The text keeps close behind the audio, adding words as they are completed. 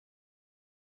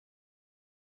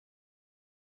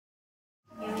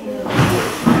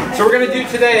So we're going to do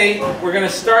today, we're going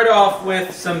to start off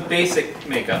with some basic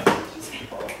makeup.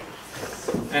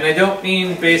 And I don't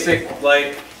mean basic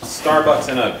like Starbucks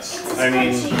and Uggs. I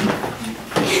mean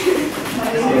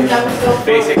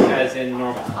basic as in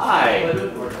normal. Hi. You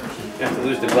have to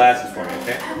lose the glasses for me,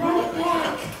 okay?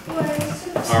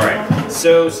 Alright,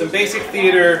 so some basic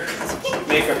theater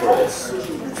makeup rules.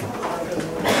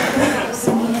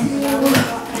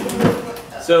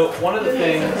 So one of the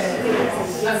things,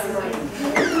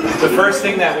 the first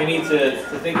thing that we need to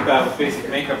think about with basic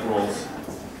makeup rules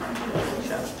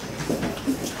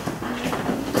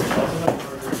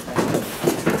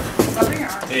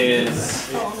is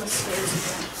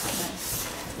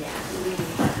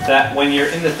that when you're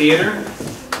in the theater,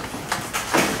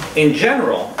 in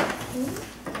general,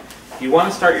 you want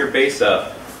to start your base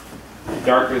up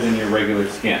darker than your regular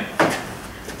skin.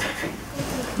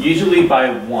 Usually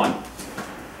by 1,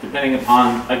 depending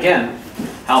upon, again,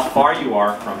 how far you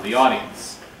are from the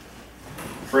audience.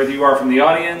 The further you are from the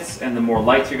audience and the more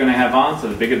lights you're going to have on, so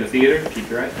the bigger the theater, keep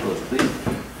your eyes closed please.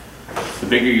 The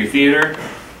bigger your theater,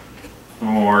 the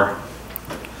more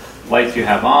lights you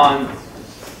have on,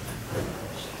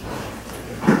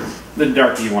 the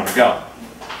darker you want to go.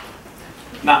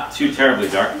 Not too terribly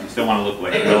dark, you still want to look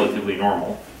like relatively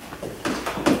normal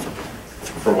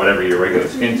for whatever your regular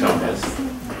skin tone is.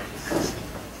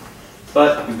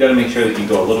 But you've got to make sure that you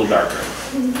go a little darker.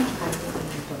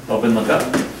 Open, look up.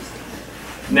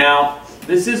 Now,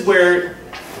 this is where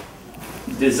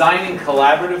designing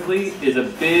collaboratively is a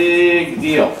big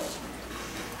deal.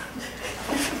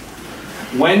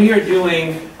 When you're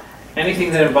doing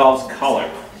anything that involves color,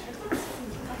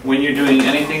 when you're doing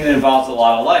anything that involves a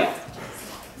lot of light,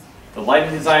 the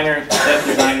lighting designer, the set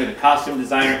designer, the costume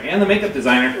designer, and the makeup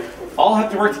designer all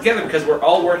have to work together because we're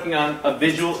all working on a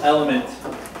visual element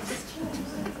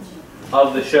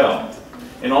of the show.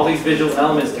 And all these visual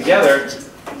elements together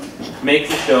make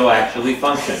the show actually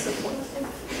function.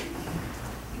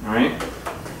 Alright?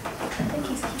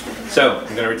 So,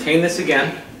 I'm going to retain this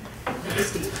again.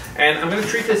 And I'm going to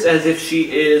treat this as if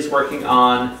she is working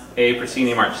on a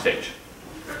proscenium arch stage.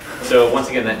 So once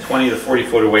again, that 20 to 40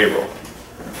 foot away rule.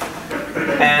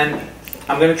 And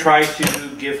I'm going to try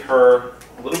to give her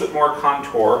a little bit more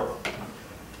contour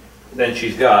than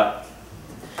she's got,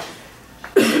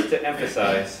 just to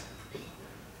emphasize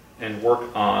and work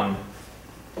on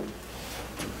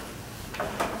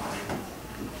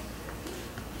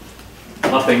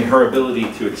upping her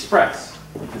ability to express,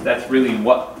 because that's really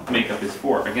what makeup is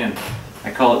for. Again,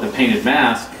 I call it the painted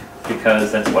mask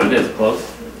because that's what it is. Close.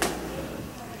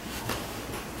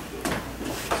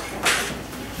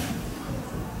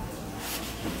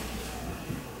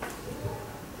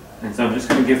 And so I'm just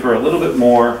going to give her a little bit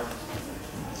more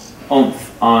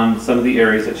oomph on some of the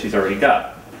areas that she's already got.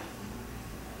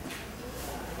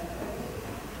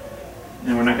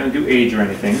 And we're not going to do age or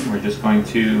anything. We're just going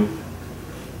to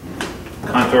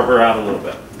contour her out a little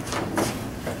bit.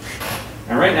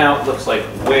 And right now it looks like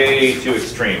way too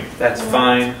extreme. That's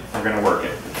fine. We're going to work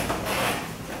it.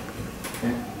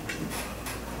 Okay.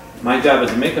 My job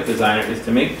as a makeup designer is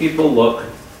to make people look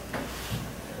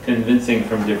convincing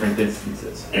from different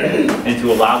distances and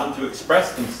to allow them to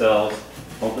express themselves.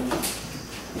 Open,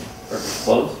 perfect,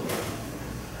 close.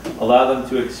 Allow them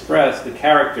to express the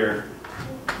character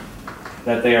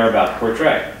that they are about to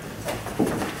portray.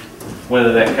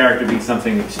 Whether that character be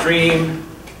something extreme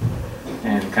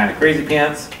and kind of crazy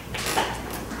pants,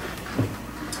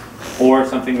 or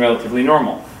something relatively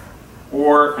normal,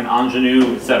 or an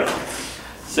ingenue, etc.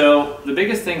 So the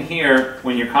biggest thing here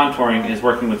when you're contouring is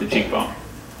working with the cheekbone.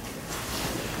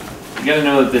 You got to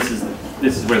know that this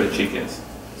is where the cheek is.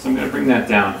 So I'm going to bring that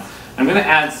down. I'm going to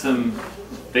add some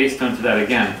base tone to that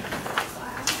again.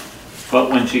 But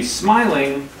when she's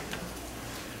smiling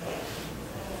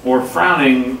or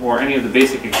frowning or any of the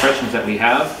basic expressions that we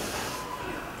have,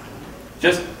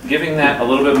 just giving that a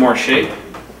little bit more shape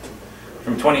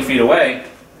from 20 feet away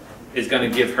is going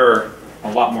to give her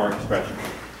a lot more expression.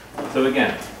 So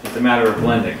again, it's a matter of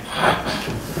blending.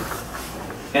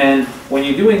 And when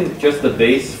you're doing just the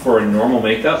base for a normal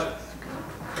makeup,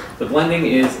 the blending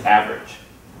is average.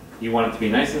 You want it to be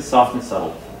nice and soft and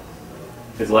subtle.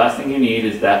 Because the last thing you need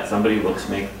is that somebody looks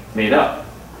made up.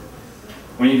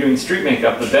 When you're doing street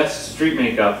makeup, the best street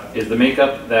makeup is the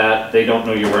makeup that they don't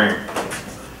know you're wearing.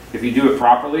 If you do it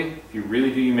properly, if you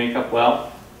really do your makeup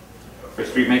well, for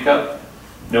street makeup,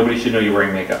 nobody should know you're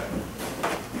wearing makeup.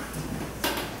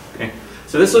 Okay?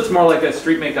 So this looks more like a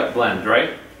street makeup blend,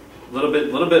 right? A little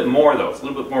bit more though. It's a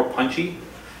little bit more punchy.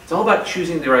 It's all about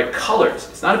choosing the right colors.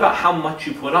 It's not about how much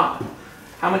you put on.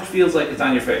 How much feels like it's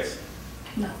on your face?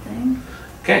 Nothing.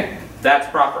 Okay. that's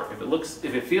proper. If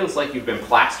it feels like you've been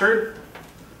plastered,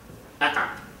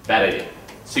 bad idea.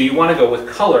 So you want to go with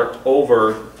color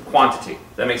over quantity.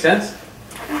 Does that make sense?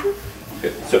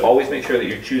 Good. So always make sure that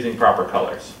you're choosing proper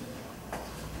colors.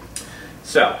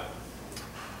 So,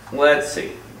 let's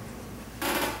see.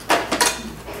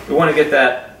 We want to get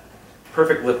that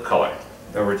perfect lip color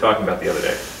that we were talking about the other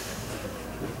day.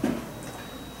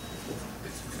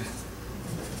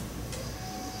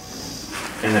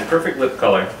 And that perfect lip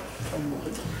color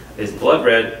is blood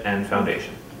red and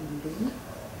foundation.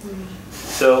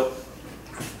 So,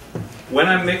 when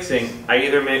I'm mixing, I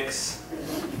either mix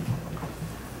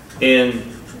in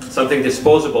something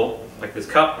disposable, like this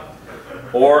cup,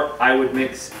 or I would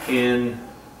mix in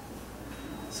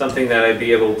something that I'd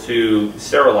be able to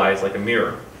sterilize, like a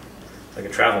mirror, like a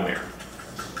travel mirror.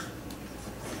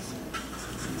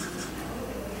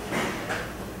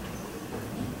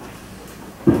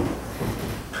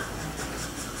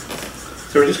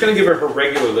 So we're just going to give her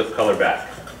regular lip color back,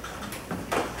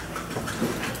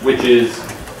 which is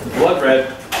the blood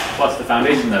red plus the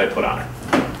foundation that I put on her.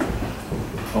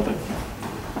 Open.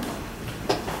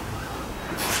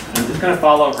 I'm just going to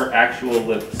follow her actual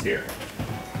lips here.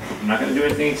 I'm not going to do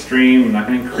anything extreme. I'm not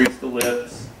going to increase the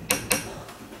lips. I'm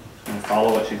going to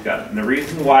follow what she's got. And the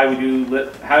reason why we do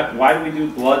why do we do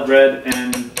blood red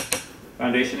and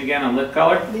foundation again on lip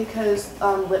color? Because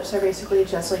lips are basically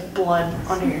just like blood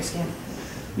under your skin.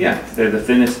 Yeah, they're the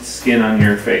thinnest skin on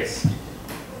your face.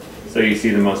 So you see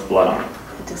the most blood on them.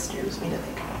 It disturbs me to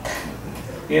think about that.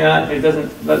 Yeah,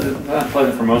 it's not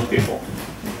pleasant for most people.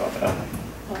 Think about that.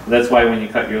 That's why when you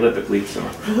cut your lip, it bleeds so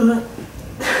much.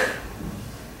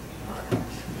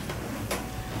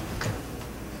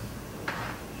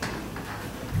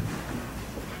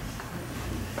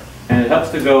 And it helps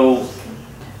to go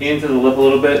into the lip a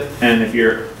little bit, and if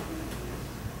your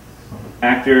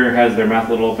actor has their mouth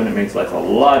a little open, it makes life a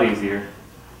lot easier.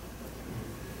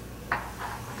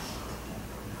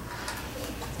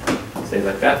 Stay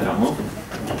like that, don't move.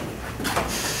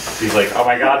 She's like, oh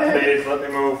my god, please let me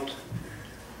move.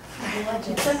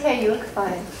 It's okay, you look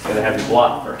fine. Gotta have your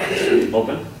block first.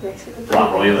 Open.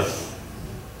 Block, roll your lips.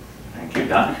 Thank you,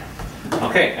 done.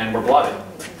 Okay, and we're blotted.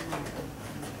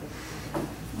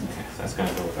 Okay, so that's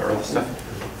gonna go with our other stuff.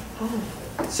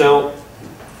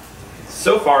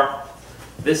 So far,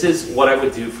 this is what I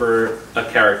would do for a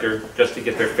character just to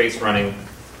get their face running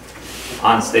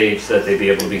on stage so that they'd be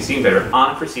able to be seen better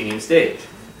on a proscenium stage.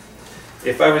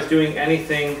 If I was doing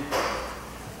anything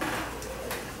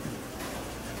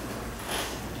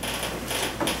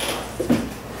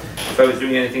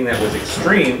that was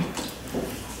extreme,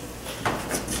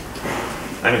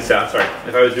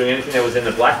 if I was doing anything that was in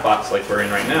the black box like we're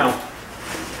in right now,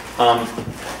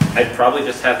 I'd probably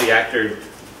just have the actor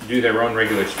do their own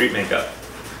regular street makeup.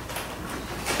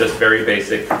 Just very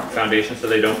basic foundation so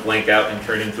they don't blank out and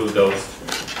turn into a ghost.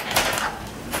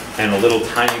 And a little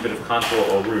tiny bit of contour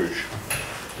or rouge.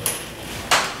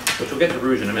 Which we'll get to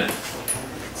rouge in a minute.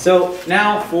 So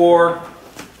now for,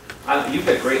 you've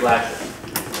got great lashes.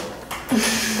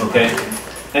 Okay?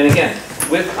 And again,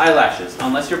 with eyelashes,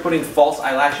 unless you're putting false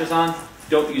eyelashes on,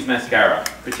 don't use mascara,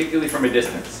 particularly from a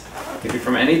distance. If you're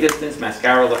from any distance,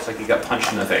 mascara looks like you got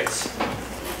punched in the face.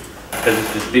 Because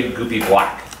it's this big goopy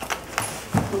black.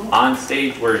 On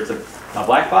stage where it's a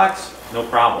black box, no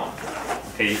problem.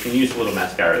 Okay, you can use a little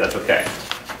mascara, that's okay.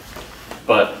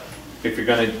 But if you're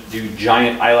going to do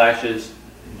giant eyelashes,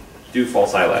 do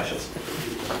false eyelashes.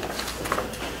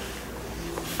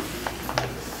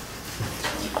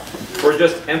 We're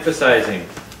just emphasizing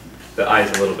the eyes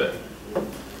a little bit.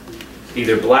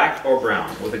 Either black or brown.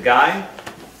 With a guy,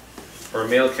 or a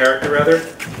male character rather,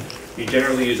 you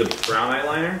generally use a brown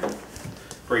eyeliner.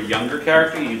 For a younger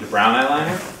character, you use a brown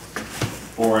eyeliner.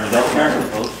 For an adult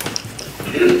character,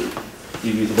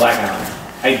 you use a black eyeliner.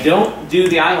 I don't do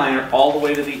the eyeliner all the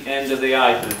way to the end of the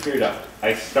eye to the tear duct.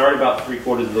 I start about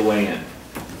 3/4 of the way in.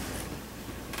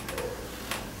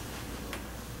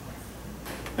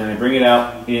 And I bring it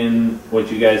out in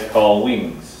what you guys call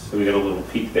wings. So we got a little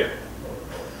peak there.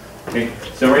 Okay,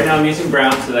 so right now I'm using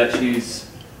brown so that she's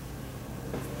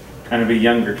kind of a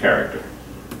younger character.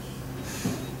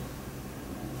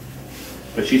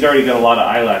 But she's already got a lot of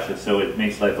eyelashes, so it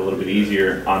makes life a little bit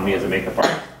easier on me as a makeup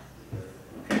artist.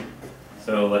 Okay,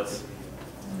 so let's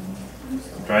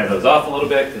dry those off a little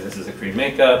bit, because this is a cream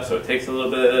makeup, so it takes a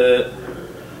little bit.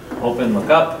 Open, look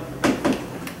up.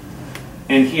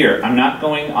 And here, I'm not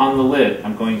going on the lid,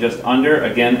 I'm going just under,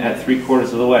 again at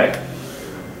 3/4 of the way.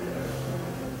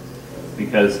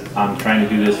 Because I'm trying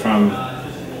to do this from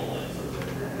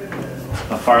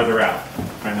farther out. I'm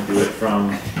trying to do it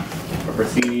from a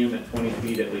proscenium at 20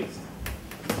 feet at least.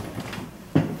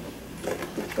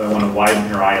 So I want to widen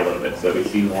her eye a little bit so that we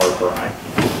see more of her eye.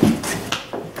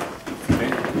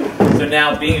 Okay. So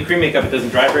now, being a cream makeup, it doesn't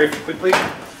dry very quickly.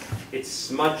 It's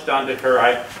smudged onto her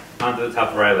eye, onto the top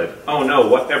of her eyelid. Oh no,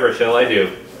 whatever shall I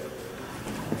do?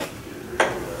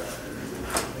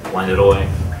 Blend it away.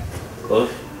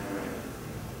 Close.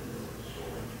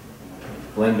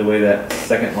 Blend away that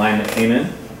second line that came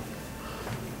in.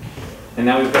 And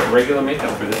now we've got regular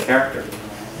makeup for this character.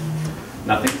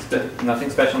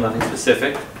 Nothing special, nothing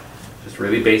specific, just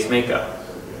really base makeup.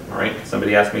 All right.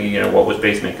 Somebody asked me, what was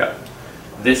base makeup?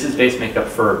 This is base makeup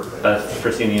for a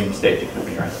proscenium staging.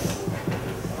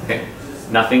 Okay.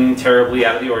 Nothing terribly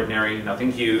out of the ordinary.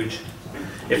 Nothing huge.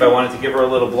 If I wanted to give her a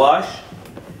little blush,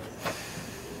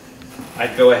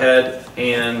 I'd go ahead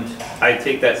and I'd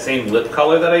take that same lip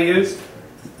color that I used,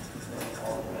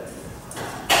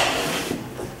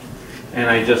 and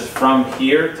I just from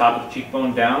here, top of the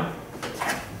cheekbone down,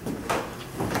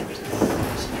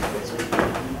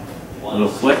 a little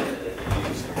flick,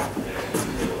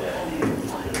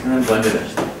 and then blend it in.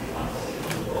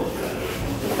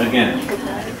 Again,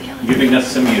 giving us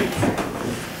some youth.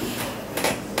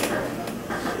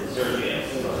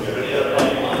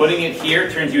 Putting it here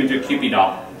turns you into a Cupid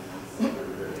doll.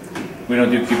 We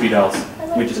don't do Cupid dolls.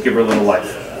 We just give her a little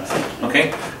life.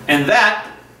 Okay? And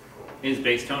that is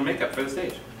base tone makeup for the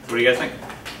stage. So what do you guys think?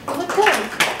 Look good.